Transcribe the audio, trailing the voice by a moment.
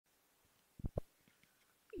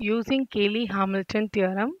Using Cayley-Hamilton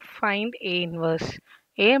theorem, find A inverse.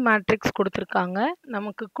 A matrix கொடுத்திருக்காங்க.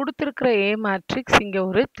 நமக்கு கொடுத்திருக்கிற A matrix இங்க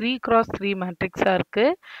ஒரு 3x3 matrixா இருக்கு.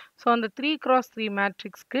 ஸோ அந்த 3x3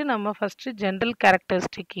 matrixக்கு நம்ம first general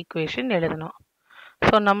characteristic equation எழுதணும்.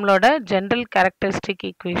 ஸோ நம்மளோட general characteristic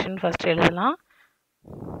equation first எழுதலாம்.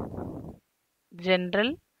 General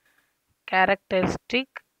characteristic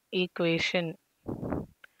equation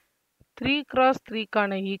 3x3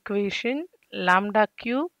 கான equation lambda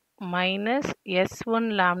cube minus s1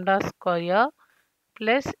 lambda square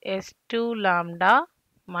plus s2 lambda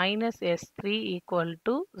minus s3 equal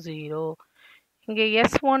to 0. இங்கே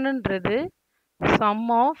s1 ன்றது sum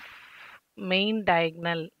of main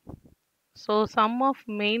diagonal. So sum of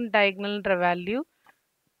main diagonal ன்ற value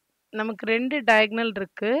நமக்கு ரெண்டு diagonal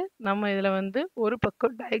இருக்கு. நம்ம இதுல வந்து ஒரு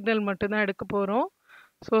பக்கம் diagonal மட்டும்தான் எடுக்க போறோம்.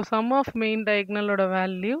 So sum of main diagonal ஓட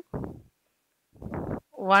value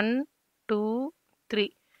 1, 2, 3.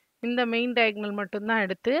 இந்த மெயின் டயகனல் மட்டும்தான்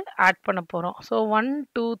எடுத்து ஆட் பண்ண போகிறோம். ஸோ 1,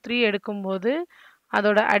 2, 3 எடுக்கும்போது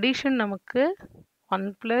அதோட அடிஷன் நமக்கு 1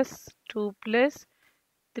 + 2 +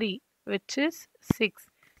 3 which is 6.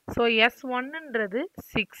 ஸோ S1ன்றது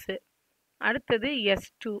 6. அடுத்தது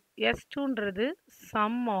S2. S2ன்றது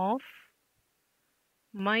some of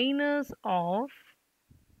minus of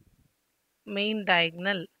main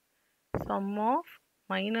diagonal. Some of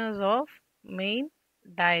minus of main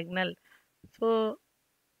diagonal. So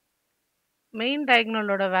main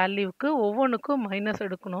டயகனலோட வேல்யூக்கு ஒவ்வொன்றுக்கும் மைனஸ்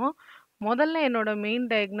எடுக்கணும். முதல்ல என்னோட மெயின்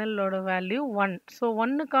டயகனலோட வேல்யூ 1. ஸோ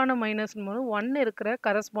 1க்கான மைனஸ் போது 1 இருக்கிற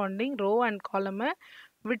கரஸ்பாண்டிங் ரோ அண்ட் காலமை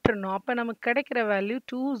விட்டுறணும். அப்போ நமக்கு கிடைக்கிற வேல்யூ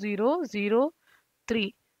 2003.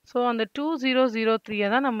 ஸோ அந்த 2003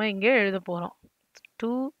 தான் நம்ம இங்கே எழுத போகிறோம்.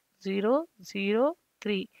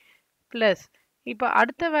 2003 ப்ளஸ் இப்போ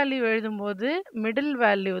அடுத்த வேல்யூ எழுதும்போது மிடில்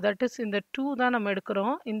வேல்யூ தட் இஸ் இந்த 2 தான் நம்ம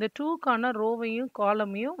எடுக்கிறோம். இந்த 2க்கான ரோவையும்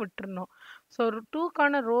காலமையும் விட்டுறணும். ஸோ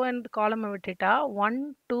 2க்கான ரோ அண்ட் காலமை விட்டுட்டா 1,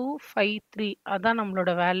 2, 5, 3 அதான்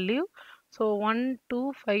நம்மளோட வேல்யூ. ஸோ 1, 2,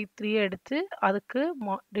 5, 3 எடுத்து அதுக்கு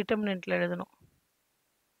டிட்டர்மினன்ட்ல எழுதணும்.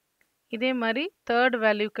 இதே மாதிரி தேர்ட்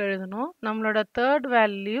வேல்யூக்கு எழுதணும். நம்மளோட தேர்ட்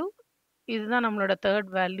வேல்யூ இதுதான். நம்மளோட தேர்ட்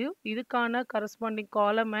வேல்யூ இதுக்கான கரஸ்பாண்டிங்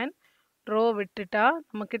காலம் அண்ட் ரோ விட்டுட்டா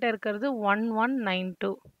நம்ம கிட்ட இருக்கிறது 1192.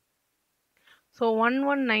 ஸோ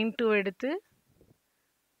 1192 எடுத்து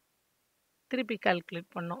திருப்பி கால்குலேட்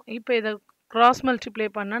பண்ணோம். இப்போ இதை கிராஸ் மல்டிப்ளை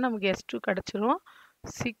பண்ணால் நமக்கு S2 கிடச்சிரும்.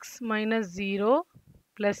 6 - 0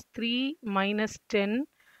 + 3 - 10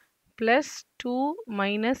 + 2 -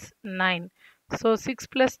 9. ஸோ 6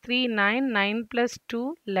 + 3 9, 9 + 2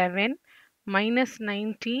 11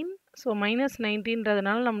 -19. ஸோ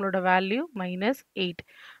 -19ன்றதுனால நம்மளோட வேல்யூ -8.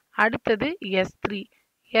 அடுத்தது S3.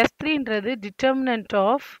 S3ன்றது determinant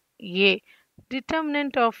of A.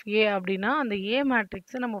 Determinant of A அப்படின்னா அந்த A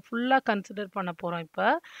மேட்ரிக்ஸை நம்ம ஃபுல்லாக கன்சிடர் பண்ண போகிறோம் இப்போ.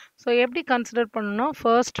 ஸோ எப்படி கன்சிடர் பண்ணணும்?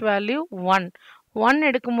 First value 1. 1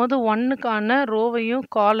 எடுக்கும்போது 1க்கான ரோவையும்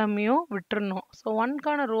காலமையும் விட்டுறணும். ஸோ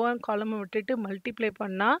 1க்கான ரோ அண்ட் காலமை விட்டுட்டு மல்டிப்ளை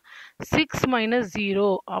பண்ணால் 6 - 0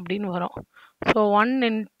 அப்படின்னு வரும். ஸோ 1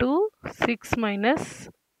 × 6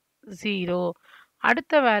 - 0.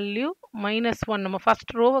 அடுத்த வேல்யூ -1. நம்ம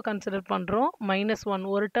ஃபர்ஸ்ட் ரோவை கன்சிடர் பண்ணுறோம். -1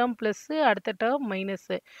 ஒரு டேர்ம் ப்ளஸ்ஸு, அடுத்த டேர்ம்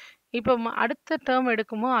மைனஸு. இப்போ அடுத்த டேர்ம்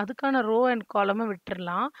எடுக்கும்போது அதுக்கான ரோ அண்ட் காலமை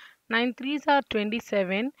விட்டுடலாம். 9 3s are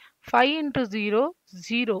 27. 5 × 0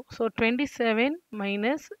 0. So 27 -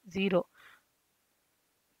 0.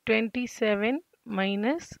 27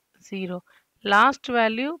 - 0. Last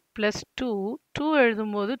value +2. 2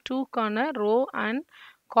 எழுதும்போது 2க்கான ரோ அண்ட்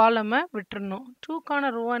காலமை விட்டுறணும். 2க்கான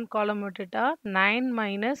ரோ அண்ட் காலம் விட்டுட்டா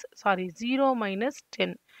 0 -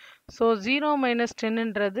 10. ஸோ 0 -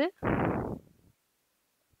 10ன்றது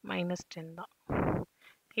 -10 தான்.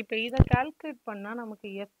 இப்போ இதை கால்குலேட் பண்ணால் நமக்கு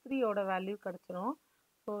S3யோட வேல்யூ கிடச்சிரும்.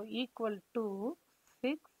 So equal to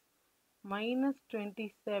 6 -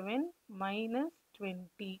 27 -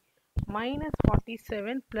 20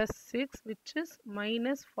 -47 + 6 which is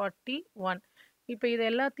 -41. இப்போ இது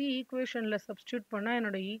எல்லாத்தையும் ஈக்குவேஷனில் சப்ஸ்டியூட் பண்ணால்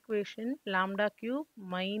என்னோட equation lambda cube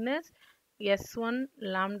minus s1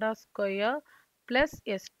 lambda square plus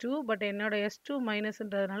s2. But என்னோட S2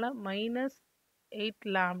 மைனஸ்ன்றதுனால -8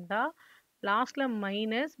 lambda. லாஸ்ட்ல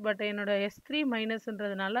மைனஸ், பட் என்னோட S3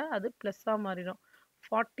 மைனஸ்ன்றதுனால அது ப்ளஸ்ஸாக மாறிடும்.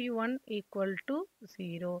 41 =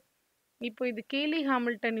 0. இப்போ இது கேலி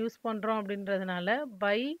ஹாமில்டன் யூஸ் பண்ணுறோம் அப்படின்றதுனால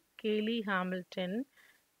பை கேலி ஹாமில்டன்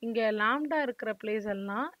இங்கே லாம்டா இருக்கிற பிளேஸ்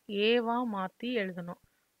எல்லாம் ஏவா மாற்றி எழுதணும்.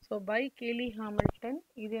 ஸோ பை கேலி ஹாமில்டன்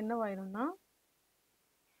இது என்னவாயிரும்னா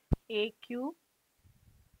a³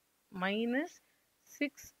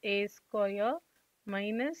 -6a²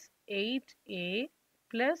 -8a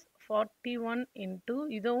 + 41 into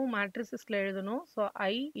இதுவும் மேட்ரிசஸில் எழுதணும். So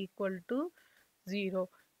I = 0.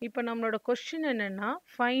 இப்போ நம்மளோட கொஸ்டின் என்னன்னா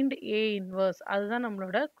ஃபைண்ட் ஏ இன்வர்ஸ், அதுதான்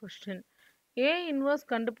நம்மளோட கொஸ்டின். ஏ இன்வர்ஸ்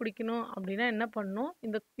கண்டுபிடிக்கணும் அப்படின்னா என்ன பண்ணணும்,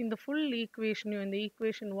 இந்த ஃபுல் ஈக்குவேஷனையும், இந்த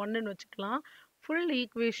ஈக்குவேஷன் ஒன்றுன்னு வச்சுக்கலாம், ஃபுல்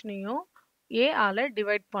ஈக்குவேஷனையும் ஏ ஆல்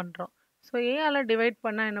டிவைட் பண்ணுறோம். ஸோ ஏ ஆல் டிவைட்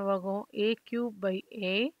பண்ணால் என்னவாகும், a cube by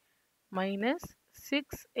A minus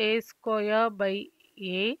 6a square by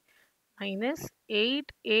A minus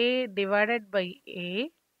 8a divided by A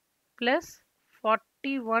plus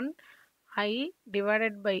 41i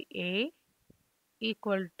divided by a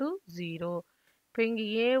equal to 0. இப்போ இங்கே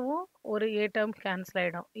ஏவும் ஒரு a term cancel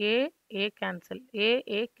ஆகிடும். a cancel, a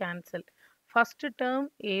cancel. First term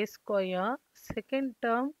a square, second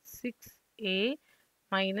term 6a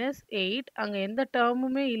minus 8. அங்கே எந்த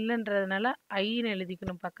டேர்முமே இல்லைன்றதுனால ஐன்னு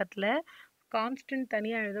எழுதிக்கணும் பக்கத்தில். Constant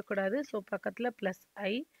தனியாக எழுதக்கூடாது. ஸோ பக்கத்தில் ப்ளஸ்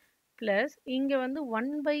ஐ ப்ளஸ் இங்கே வந்து 1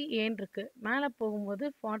 பை ஏன்னு இருக்குது, மேலே போகும்போது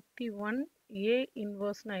 41 ஏ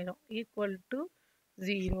இன்வர்ஸ்னு ஆயிடும் ஈக்குவல் டு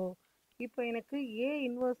 0. இப்போ எனக்கு ஏ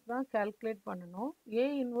இன்வர்ஸ் தான் கால்குலேட் பண்ணணும். ஏ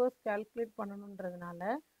இன்வர்ஸ் கால்குலேட் பண்ணணுன்றதுனால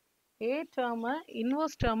ஏ டேர்மை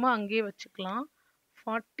இன்வர்ஸ் டேர்மை அங்கேயே வச்சுக்கலாம்.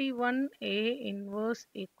 41 A inverse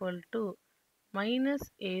equal to minus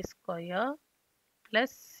A square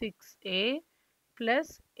plus 6a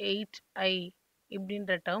plus 8i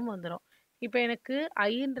இப்படின்ற டேர்ம் வந்துடும். இப்போ எனக்கு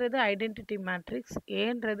ஐன்றது ஐடென்டிட்டி மேட்ரிக்ஸ்,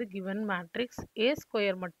 ஏன்றது கிவன் மேட்ரிக்ஸ், ஏ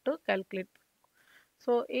ஸ்கொயர் மட்டும் கால்குலேட் பண்ணணும்.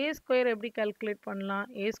 ஸோ ஏ ஸ்கொயர் எப்படி கால்குலேட் பண்ணலாம்,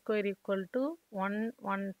 ஏ ஸ்கொயர் ஈக்குவல் டு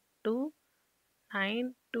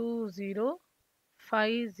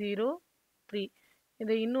 112,920,503.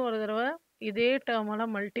 இதை இன்னும் ஒரு தடவை இதே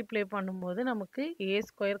டேர்மெல்லாம் மல்டிப்ளை பண்ணும்போது நமக்கு ஏ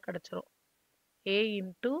ஸ்கொயர் கிடச்சிரும். A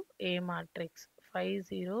into A matrix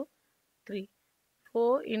 503. Rho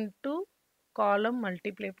into காலம்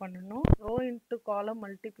மல்டிப்ளை பண்ணணும். ரோ இன்ட்டு காலம்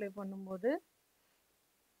மல்டிப்ளை பண்ணும்போது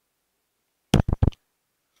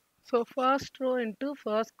so first rho into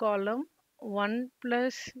first column 1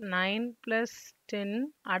 + 9 + 10.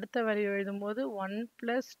 அடுத்த வேல்யூ எழுதும்போது 1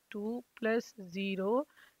 + 2 + 0.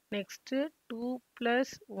 நெக்ஸ்ட்டு 2 +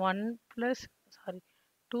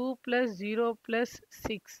 0 +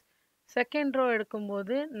 6. செகண்ட் ரோ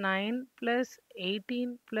எடுக்கும்போது 9 + 18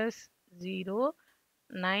 + 0,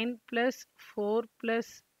 9 + 4 +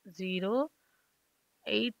 0,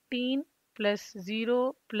 18 + 0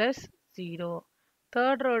 + 0.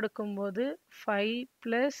 தேர்ட் ரோ எடுக்கும்போது 5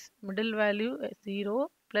 + மிடில் வேல்யூ 0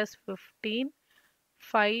 + 15,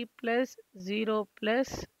 5 + 0 +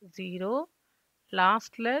 0,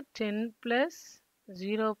 லாஸ்டில் 10 +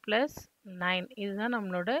 0 + 9. இதுதான்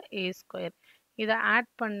நம்மளோட ஏ ஸ்கொயர். இதை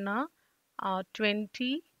ஆட் பண்ணால்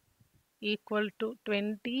 20 ஈக்குவல் டு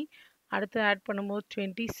 20. அடுத்து ஆட் பண்ணும்போது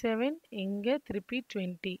 27, இங்கே திருப்பி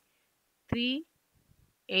 20, 3,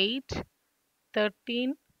 8,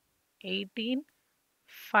 13, 18,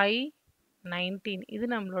 5, 19. இது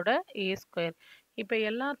நம்மளோட ஏ ஸ்கொயர். இப்போ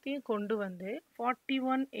எல்லாத்தையும் கொண்டு வந்து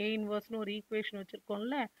 41 ஏ இன்வர்ஸ்னு ஒரு ஈக்குவேஷன்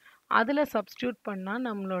வச்சுருக்கோம்ல, அதில் சப்ஸ்டியூட் பண்ணால்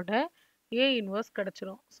நம்மளோட ஏ இன்வர்ஸ்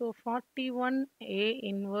கிடச்சிரும். So 41 A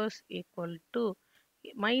inverse equal to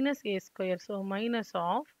minus A square. So minus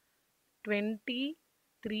of 20,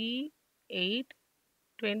 3, 8,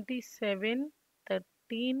 27,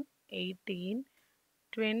 13, 18,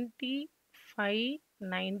 25,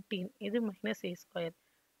 19. இது minus A square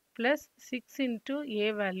plus 6 into A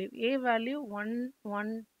value. A value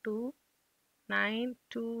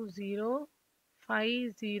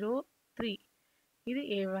 112,920,503. இது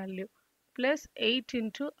A value plus 8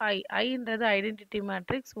 into I. ஐன்றது identity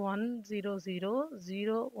matrix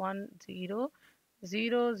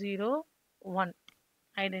 100,010,001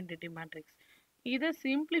 identity matrix. இதை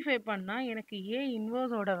simplify பண்ணால் எனக்கு ஏ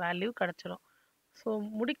இன்வர்ஸோட value கிடச்சிரும். So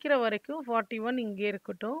முடிக்கிற வரைக்கும் 41 இங்கே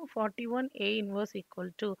இருக்கட்டும். 41 ஏ இன்வர்ஸ்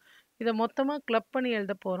ஈக்குவல் டு இதை மொத்தமாக கிளப் பண்ணி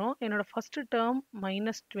எழுத போகிறோம். என்னோட ஃபஸ்ட்டு டேர்ம்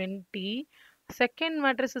 -20, செகண்ட்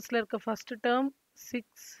மேட்ரிசஸில் இருக்க ஃபஸ்ட்டு டேர்ம்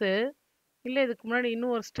 6. இல்லை இதுக்கு முன்னாடி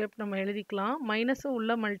இன்னும் ஒரு ஸ்டெப் நம்ம எழுதிக்கலாம். மைனஸை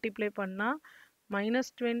உள்ளே மல்டிப்ளை பண்ணால்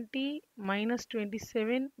 -20,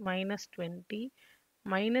 -27, -20,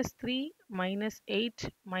 -3, -8,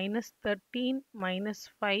 -13,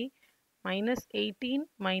 -5, -18,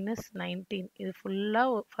 -19. இது ஃபுல்லாக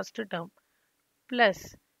ஃபஸ்ட்டு டேர்ம் ப்ளஸ்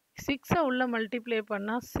 6 உள்ள மல்டிப்ளை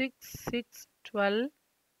பண்ணால் 6, 6, 12,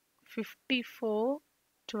 54,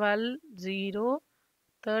 12, 0,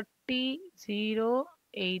 30, 0,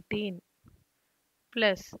 18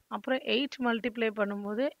 ப்ளஸ் அப்புறம் 8 மல்டிப்ளை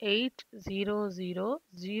பண்ணும்போது 8, 0, 0,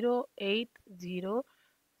 0, 8, 0,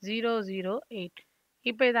 0, 0, 8.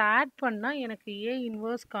 இப்போ இதை ஆட் பண்ணால் எனக்கு ஏ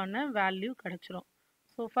இன்வர்ஸ்க்கான வேல்யூ கிடச்சிரும்.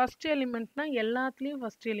 ஸோ ஃபஸ்ட் எலிமெண்ட்னா எல்லாத்துலேயும்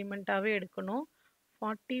ஃபஸ்ட் எலிமெண்ட்டாகவே எடுக்கணும்.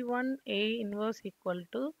 41 ஏ இன்வர்ஸ் ஈக்குவல்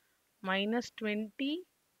டு -20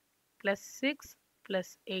 + 6 +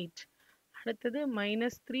 8. அடுத்தது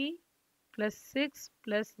 -3 + 6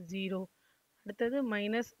 + 0. அடுத்தது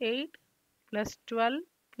 -8 + 12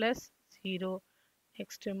 + 0.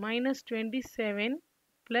 Next -27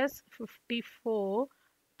 + 54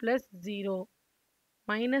 + 0.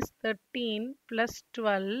 -13 +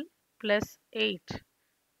 12 + 8.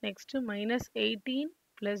 Next -18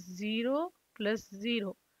 + 0 +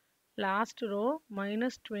 0. Last row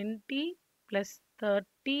 -20 +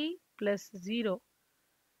 30 + 0.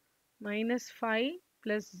 -5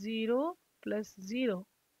 + 0 + 0.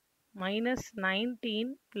 -19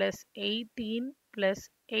 + 18 +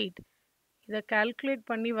 8. இதை கால்குலேட்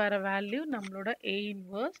பண்ணி வர வேல்யூ நம்மளோட A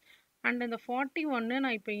இன்வர்ஸ். அண்ட் இந்த 41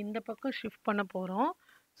 நான் இப்போ இந்த பக்கம் ஷிஃப்ட் பண்ண போகிறோம்.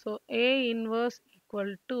 So A inverse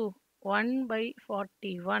equal to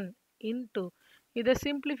 1/41 into இதை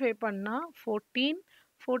சிம்பிளிஃபை பண்ணால் 14.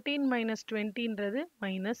 14 - 20ன்றது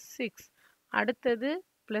 -6. அடுத்தது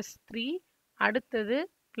 +3. அடுத்தது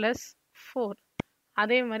 +4.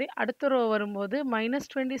 அதே மாதிரி அடுத்த ரோ வரும்போது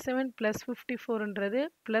 -27 + 54ன்றது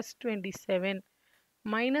 +27.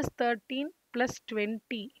 -13 +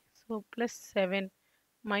 20, ஸோ +7.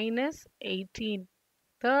 -18.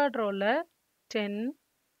 தேர்ட் ரோவில் 10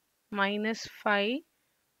 -5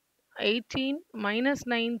 18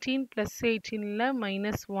 -19 + 18ல்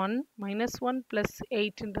 -1 -1 +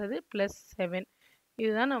 8ன்றது +7.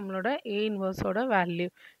 இதுதான் நம்மளோட A இன்வர்ஸோட வேல்யூ.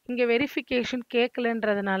 இங்கே வெரிஃபிகேஷன்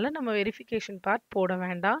கேட்கலன்றதுனால நம்ம வெரிஃபிகேஷன் பார்ட் போட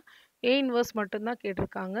வேண்டாம். A இன்வர்ஸ் மட்டும்தான்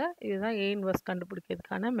கேட்டிருக்காங்க. இதுதான் A இன்வர்ஸ்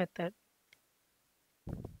கண்டுபிடிக்கிறதுக்கான மெத்தட்.